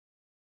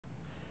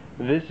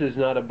This is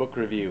not a book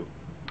review.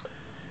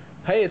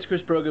 Hey, it's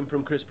Chris Brogan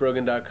from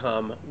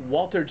chrisbrogan.com.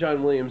 Walter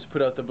Jon Williams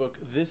put out the book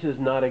This Is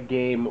Not a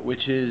Game,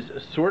 which is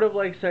sort of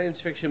like science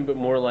fiction, but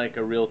more like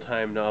a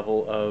real-time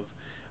novel of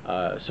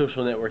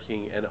social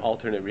networking and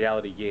alternate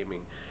reality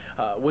gaming.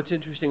 What's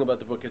interesting about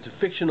the book, it's a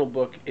fictional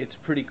book, it's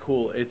pretty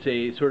cool. It's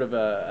a sort of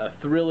a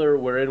thriller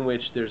wherein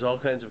which there's all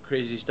kinds of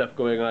crazy stuff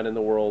going on in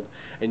the world,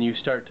 and you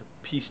start to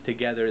piece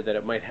together that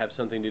it might have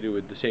something to do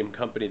with the same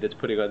company that's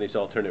putting on these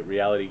alternate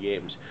reality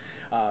games.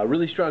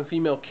 Really strong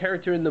female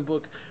character in the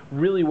book,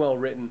 really well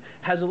written,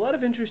 has a lot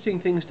of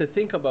interesting things to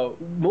think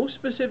about, most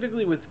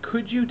specifically with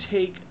could you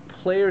take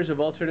players of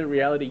alternate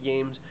reality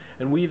games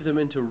and weave them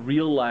into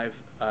real life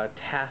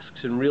tasks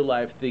and real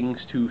life things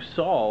to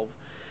solve.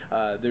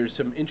 There's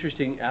some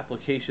interesting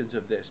applications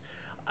of this.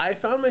 I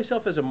found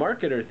myself as a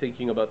marketer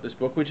thinking about this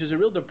book, which is a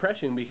real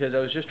depression because I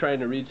was just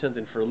trying to read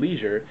something for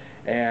leisure,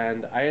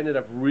 and I ended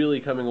up really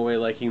coming away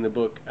liking the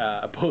book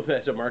both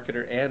as a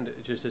marketer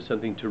and just as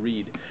something to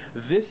read.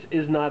 This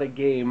Is Not a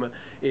Game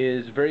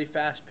is very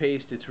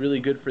fast-paced, it's really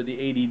good for the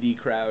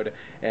ADD crowd,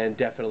 and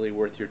definitely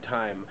worth your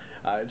time.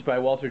 It's by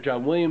Walter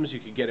Jon Williams.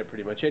 You can get it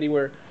pretty much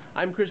anywhere.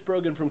 I'm Chris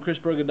Brogan from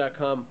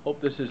chrisbrogan.com.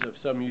 Hope this is of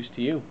some use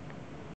to you.